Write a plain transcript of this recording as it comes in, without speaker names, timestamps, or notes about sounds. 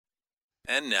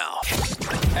And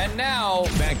now,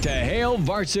 back to Hail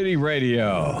Varsity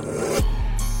Radio.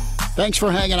 Thanks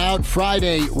for hanging out.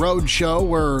 Friday Road Show.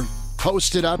 We're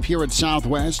posted up here at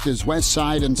Southwest as West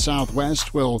Side and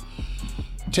Southwest will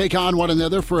take on one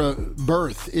another for a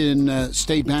berth in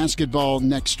state basketball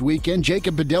next weekend.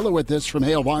 Jacob Padilla with us from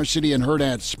Hail Varsity and Herd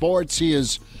at Sports. He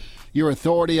is your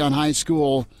authority on high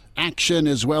school action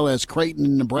as well as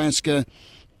Creighton, Nebraska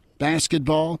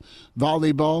basketball,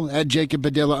 volleyball, at Jacob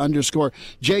Padilla _.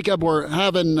 Jacob, we're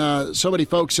having so many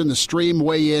folks in the stream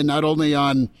weigh in not only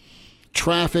on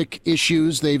traffic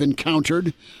issues they've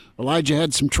encountered. Elijah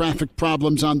had some traffic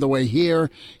problems on the way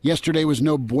here. Yesterday was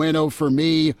no bueno for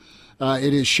me.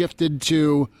 It has shifted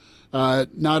to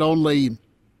not only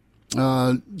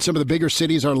some of the bigger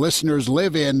cities our listeners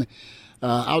live in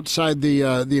outside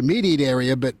the immediate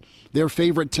area, but their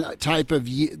favorite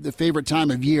the favorite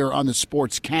time of year on the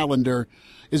sports calendar.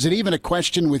 Is it even a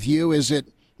question with you? Is it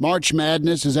March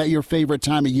Madness? Is that your favorite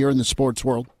time of year in the sports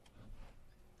world?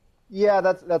 Yeah,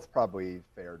 that's probably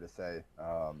fair to say.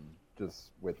 Just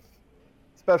with,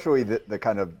 especially the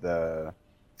kind of the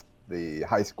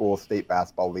high school state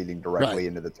basketball leading directly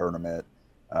into the tournament,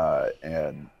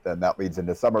 and then that leads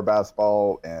into summer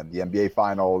basketball and the NBA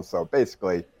finals. So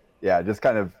basically, yeah, just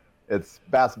kind of it's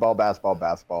basketball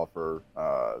for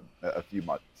a few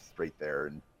months straight there,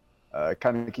 and it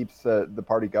kind of keeps the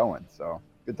party going. So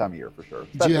good time of year for sure.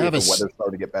 Especially if the weather's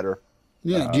starting to get better.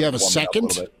 Yeah. Do you have a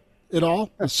second at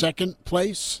all? A second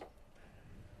place?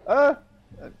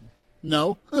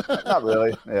 No. Not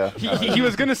really. Yeah. He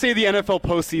was going to say the NFL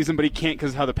postseason, but he can't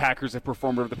because of how the Packers have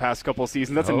performed over the past couple of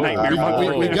seasons. That's a nightmare.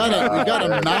 We got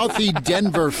a mouthy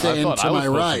Denver fan to my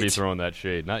right. To be throwing that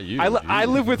shade, not you. I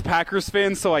live with Packers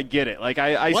fans, so I get it. Like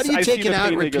what are you taking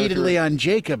out repeatedly on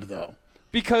Jacob though?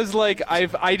 Because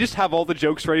I just have all the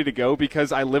jokes ready to go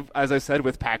because I live, as I said,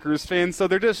 with Packers fans, so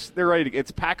they're ready to go. It's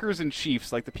Packers and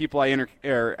Chiefs, like the people I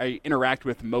interact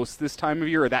with most this time of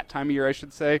year, or that time of year, I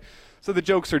should say. So the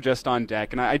jokes are just on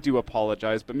deck, and I do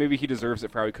apologize, but maybe he deserves it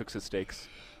for how he cooks his steaks.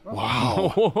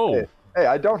 Wow. Hey,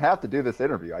 I don't have to do this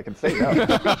interview. I can say no.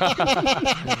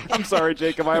 I'm sorry,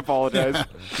 Jacob. I apologize.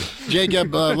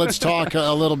 Jacob, let's talk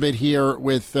a little bit here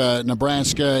with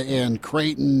Nebraska and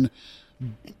Creighton.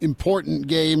 Important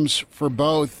games for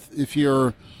both. If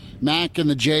you're Mac and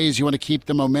the Jays, you want to keep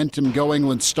the momentum going.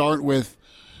 Let's start with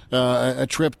a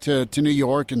trip to New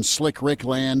York and Slick Rick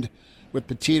land with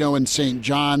Petito and St.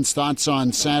 John's. Thoughts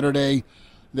on Saturday.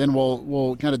 Then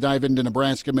we'll kind of dive into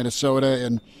Nebraska, Minnesota,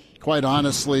 and quite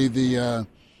honestly, the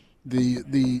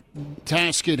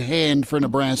task at hand for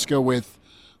Nebraska with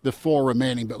the 4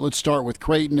 remaining. But let's start with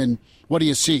Creighton. And what do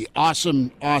you see?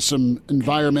 Awesome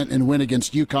environment and win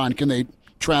against UConn. Can they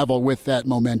travel with that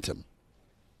momentum?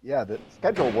 Yeah, the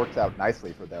schedule works out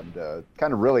nicely for them to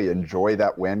kind of really enjoy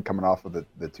that win coming off of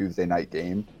the Tuesday night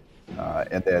game,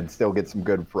 and then still get some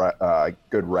good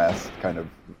rest, kind of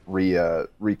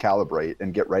recalibrate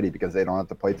and get ready because they don't have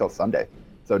to play till Sunday.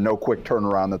 So no quick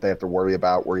turnaround that they have to worry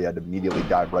about where you had to immediately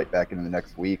dive right back into the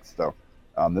next week. So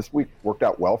this week worked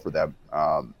out well for them.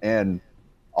 And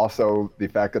also the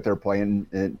fact that they're playing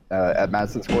at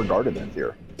Madison Square Garden this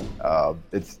year.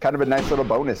 It's kind of a nice little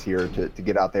bonus here to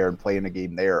get out there and play in a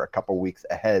game there a couple weeks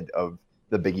ahead of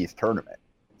the Big East tournament.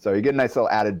 So you get a nice little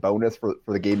added bonus for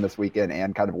the game this weekend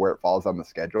and kind of where it falls on the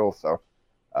schedule. So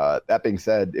that being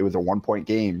said, it was a 1-point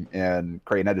game, and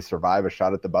Creighton had to survive a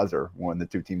shot at the buzzer when the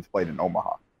two teams played in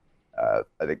Omaha.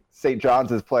 I think St.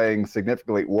 John's is playing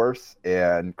significantly worse,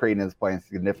 and Creighton is playing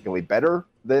significantly better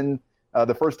than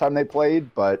the first time they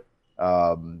played, but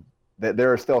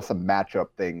there are still some matchup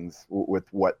things with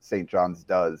what St. John's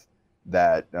does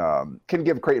that can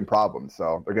give Creighton problems.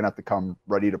 So they're going to have to come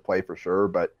ready to play for sure,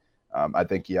 but I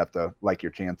think you have to like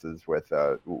your chances with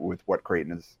what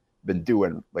Creighton has been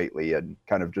doing lately and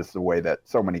kind of just the way that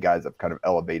so many guys have kind of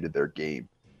elevated their game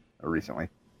recently.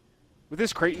 With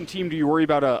this Creighton team, do you worry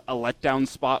about a letdown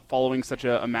spot following such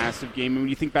a massive game? And when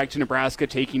you think back to Nebraska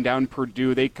taking down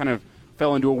Purdue, they kind of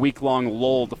fell into a week-long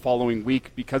lull the following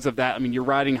week because of that. I mean, you're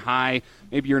riding high.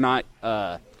 Maybe you're not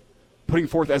putting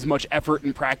forth as much effort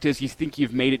in practice. You think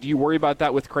you've made it. Do you worry about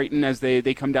that with Creighton as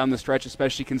they come down the stretch,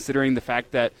 especially considering the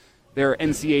fact that their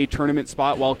NCAA tournament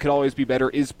spot, while it could always be better,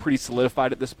 is pretty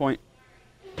solidified at this point?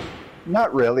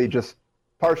 Not really, just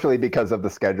partially because of the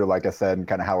schedule, like I said, and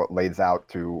kind of how it lays out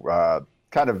to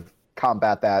kind of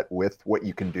combat that with what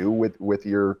you can do with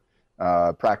your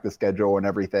practice schedule and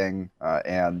everything,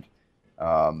 and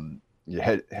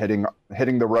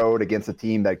hitting the road against a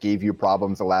team that gave you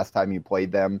problems the last time you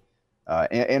played them,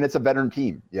 and it's a veteran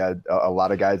team. Yeah, a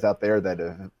lot of guys out there that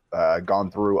have gone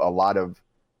through a lot of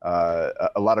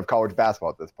college basketball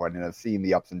at this point and have seen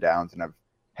the ups and downs and have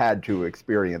had to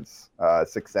experience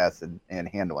success in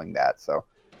handling that. So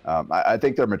I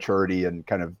think their maturity and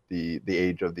kind of the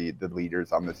age of the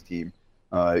leaders on this team,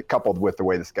 coupled with the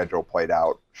way the schedule played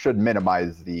out, should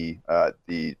minimize the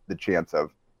chance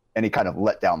of any kind of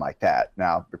letdown like that.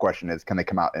 Now the question is, can they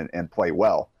come out and play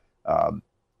well?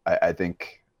 I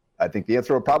think the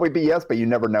answer will probably be yes, but you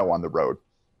never know on the road.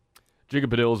 Jacob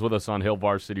Padilla is with us on Hail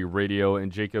Varsity Radio.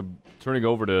 And Jacob, turning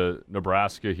over to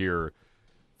Nebraska here,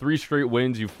 3 straight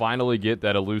wins. You finally get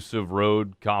that elusive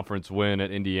road conference win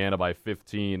at Indiana by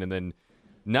 15. And then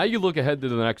now you look ahead to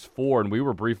the next 4, and we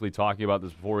were briefly talking about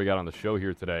this before we got on the show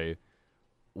here today.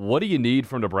 What do you need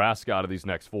from Nebraska out of these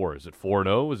next 4? Is it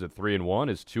 4-0? Is it 3-1?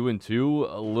 Is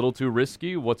 2-2 a little too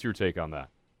risky? What's your take on that?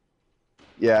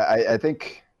 Yeah, I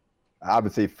think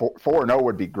obviously 4-0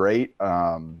 would be great.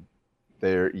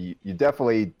 You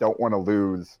definitely don't want to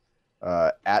lose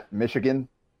at Michigan,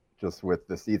 just with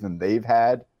the season they've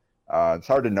had. It's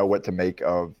hard to know what to make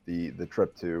of the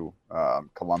trip to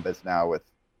Columbus now with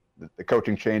the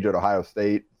coaching change at Ohio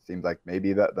State. Seems like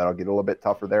maybe that'll get a little bit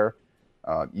tougher there.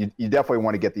 You definitely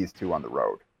want to get these 2 on the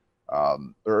road,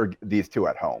 or these 2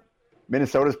 at home.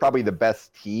 Minnesota's probably the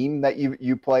best team that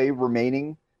you play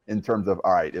remaining in terms of,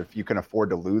 all right, if you can afford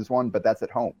to lose one, but that's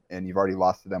at home, and you've already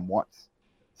lost to them once.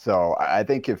 So I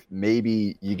think if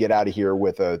maybe you get out of here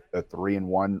with a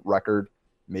 3-1 record,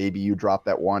 maybe you drop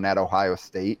that one at Ohio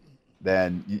State,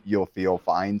 then you'll feel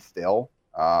fine still.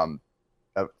 A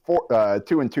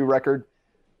 2-2 record,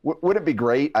 would it be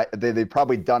great? They've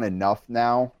probably done enough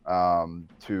now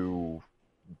to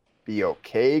be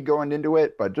okay going into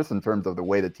it, but just in terms of the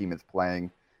way the team is playing,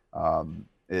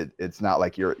 it's not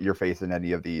like you're facing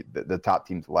any of the top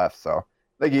teams left. So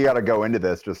I think you got to go into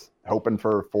this just hoping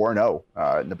for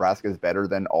 4-0. Nebraska is better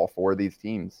than all 4 of these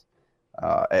teams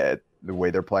at the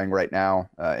way they're playing right now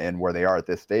and where they are at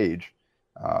this stage.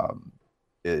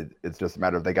 It's just a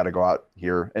matter of they got to go out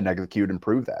here and execute and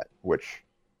prove that, which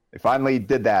they finally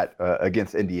did that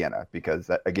against Indiana, because,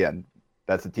 again,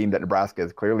 that's a team that Nebraska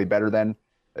is clearly better than.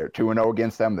 They're 2-0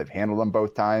 against them. They've handled them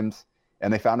both times,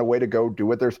 and they found a way to go do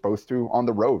what they're supposed to on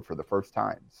the road for the first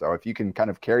time. So if you can kind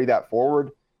of carry that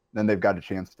forward, then they've got a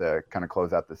chance to kind of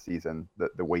close out the season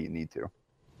the way you need to.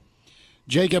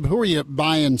 Jacob, who are you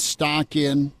buying stock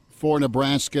in for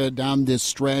Nebraska down this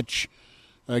stretch?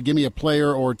 Give me a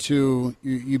player or two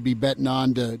you'd be betting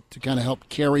on to kind of help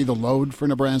carry the load for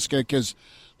Nebraska, because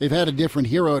they've had a different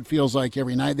hero, it feels like,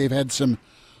 every night. They've had some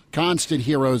constant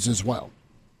heroes as well.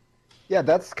 Yeah,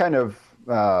 that's kind of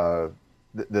the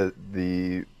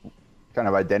kind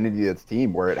of identity of this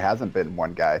team, where it hasn't been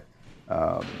one guy.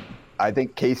 I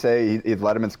think Casey, he's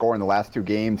led him in score in the last 2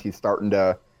 games. He's starting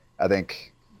to, I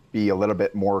think, be a little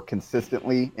bit more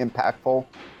consistently impactful,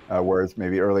 whereas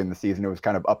maybe early in the season it was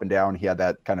kind of up and down. He had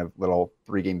that kind of little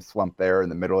 3-game slump there in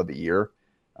the middle of the year.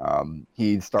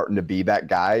 He's starting to be that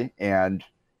guy, and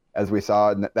as we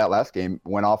saw in that last game,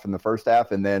 went off in the first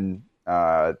half and then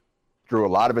drew a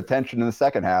lot of attention in the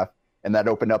second half, and that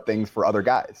opened up things for other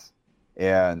guys.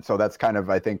 And so that's kind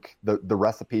of, I think, the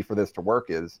recipe for this to work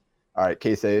is, all right,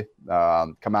 Casey,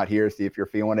 come out here, see if you're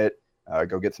feeling it,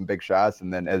 go get some big shots,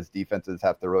 and then as defenses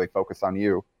have to really focus on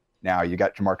you, now you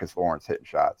got Jamarcus Lawrence hitting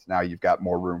shots. Now you've got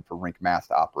more room for Rink Mass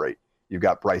to operate. You've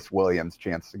got Bryce Williams'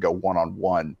 chance to go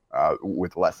one-on-one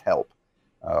with less help.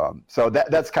 So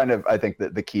that's kind of, I think,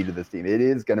 the key to this team. It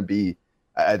is going to be,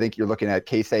 I think you're looking at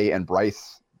Casey and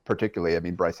Bryce particularly. I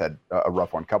mean, Bryce had a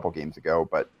rough one a couple games ago,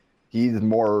 but he's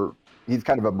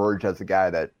kind of emerged as a guy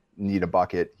that need a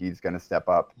bucket. He's going to step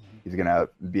up. He's going to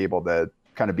be able to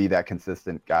kind of be that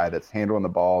consistent guy that's handling the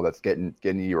ball, that's getting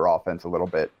your offense a little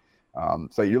bit.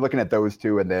 So you're looking at those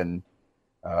 2, and then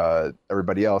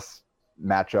everybody else,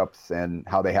 matchups and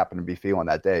how they happen to be feeling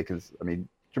that day. Because, I mean,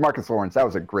 Jamarcus Lawrence, that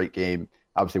was a great game.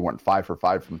 Obviously went 5 for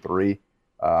 5 from 3.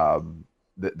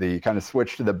 The kind of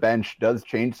switch to the bench does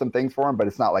change some things for him, but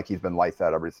it's not like he's been lights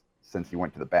out ever since he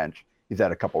went to the bench. He's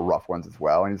had a couple rough ones as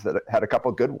well, and he's had a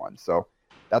couple good ones. So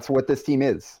that's what this team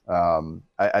is.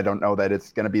 I don't know that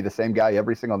it's going to be the same guy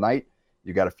every single night.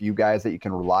 You got a few guys that you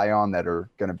can rely on that are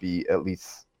going to be at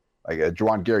least like a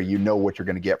Juwan Gary. You know what you're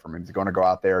going to get from him. He's going to go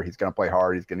out there. He's going to play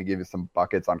hard. He's going to give you some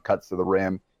buckets on cuts to the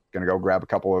rim. He's going to go grab a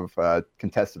couple of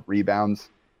contested rebounds.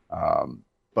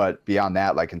 But beyond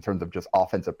that, like in terms of just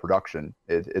offensive production,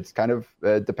 it's kind of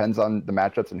depends on the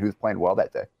matchups and who's playing well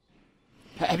that day.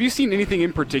 Have you seen anything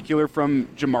in particular from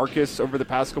Jamarcus over the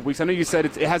past couple weeks? I know you said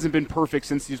it hasn't been perfect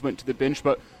since he's went to the bench,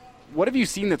 but what have you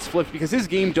seen that's flipped? Because his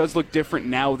game does look different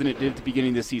now than it did at the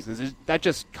beginning of the season. Is that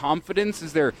just confidence?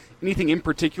 Is there anything in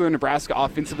particular Nebraska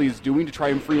offensively is doing to try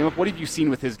and free him up? What have you seen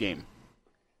with his game?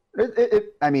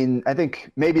 I mean, I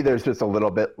think maybe there's just a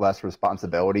little bit less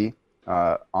responsibility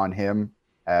on him,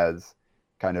 as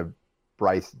kind of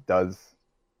Bryce does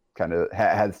kind of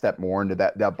has stepped more into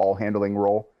that ball handling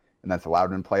role, and that's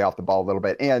allowed him to play off the ball a little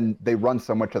bit. And they run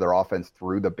so much of their offense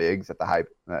through the bigs at the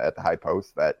high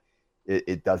post that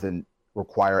it doesn't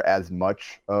require as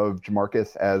much of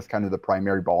Jamarcus as kind of the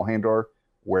primary ball handler,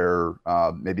 where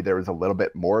maybe there was a little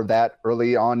bit more of that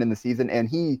early on in the season. And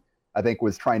he, I think,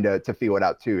 was trying to feel it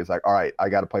out too. It's like, all right, I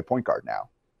got to play point guard now.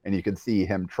 And you could see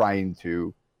him trying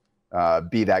to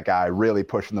be that guy, really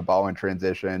pushing the ball in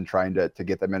transition, trying to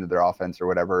get them into their offense or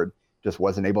whatever. Just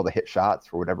wasn't able to hit shots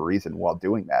for whatever reason while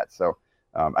doing that. So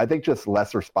I think just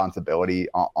less responsibility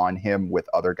on him with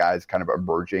other guys kind of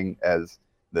emerging as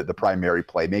the primary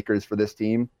playmakers for this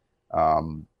team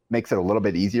makes it a little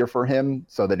bit easier for him,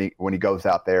 so that when he goes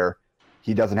out there,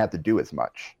 he doesn't have to do as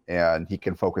much, and he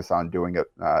can focus on doing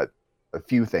a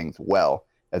few things well,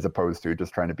 as opposed to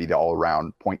just trying to be the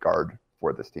all-around point guard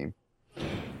for this team.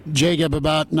 Jacob,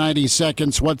 about 90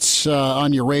 seconds. What's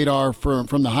on your radar from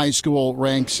the high school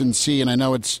ranks and see? And I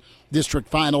know it's district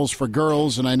finals for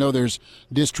girls, and I know there's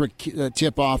district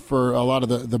tip-off for a lot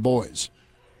of the boys.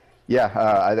 Yeah,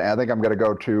 I think I'm going to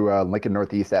go to Lincoln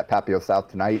Northeast at Papio South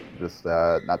tonight, just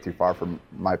not too far from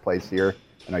my place here.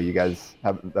 I know you guys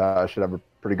should have a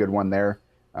pretty good one there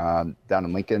down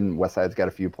in Lincoln. Westside's got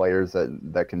a few players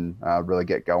that can really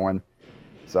get going.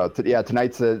 So,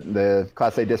 tonight's the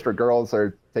Class A district girls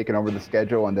are taking over the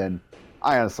schedule. And then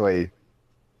I honestly,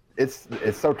 it's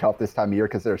so tough this time of year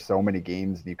because there's so many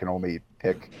games and you can only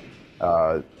pick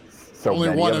so only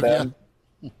many of them.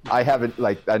 I haven't,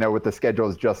 I know with the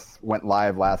schedules just went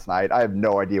live last night. I have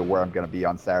no idea where I'm going to be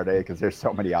on Saturday because there's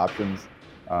so many options.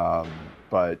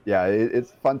 But yeah,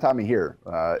 it's a fun time of year.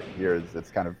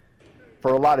 It's kind of,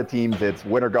 for a lot of teams, it's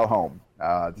win or go home.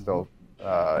 So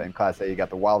in Class A, you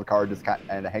got the wild card just kind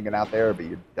of hanging out there, but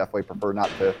you definitely prefer not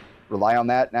to rely on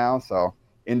that now. So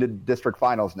into district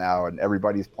finals now, and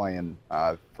everybody's playing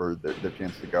for their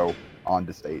chance to go on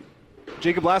to state.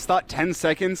 Jacob, last thought, 10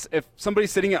 seconds. If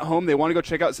somebody's sitting at home, they want to go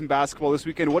check out some basketball this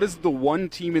weekend, what is the one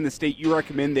team in the state you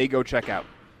recommend they go check out?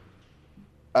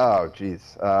 Oh,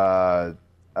 geez. One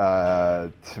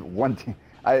team.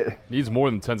 Needs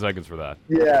more than 10 seconds for that.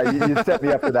 Yeah, you set me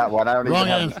up for that one. I don't even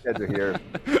have the schedule here.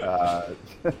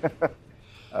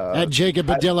 At Jacob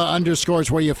Padilla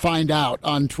 _ where you find out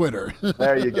on Twitter.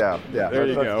 There you go. Yeah,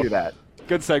 let's do that.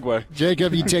 Good segue.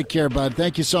 Jacob, you take care, bud.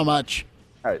 Thank you so much.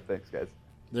 All right, thanks, guys.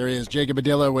 There is Jacob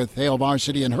Padilla with Hail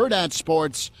Varsity and Hurrdat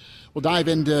Sports. We'll dive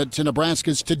into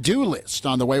Nebraska's to-do list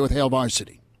on the way with Hail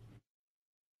Varsity.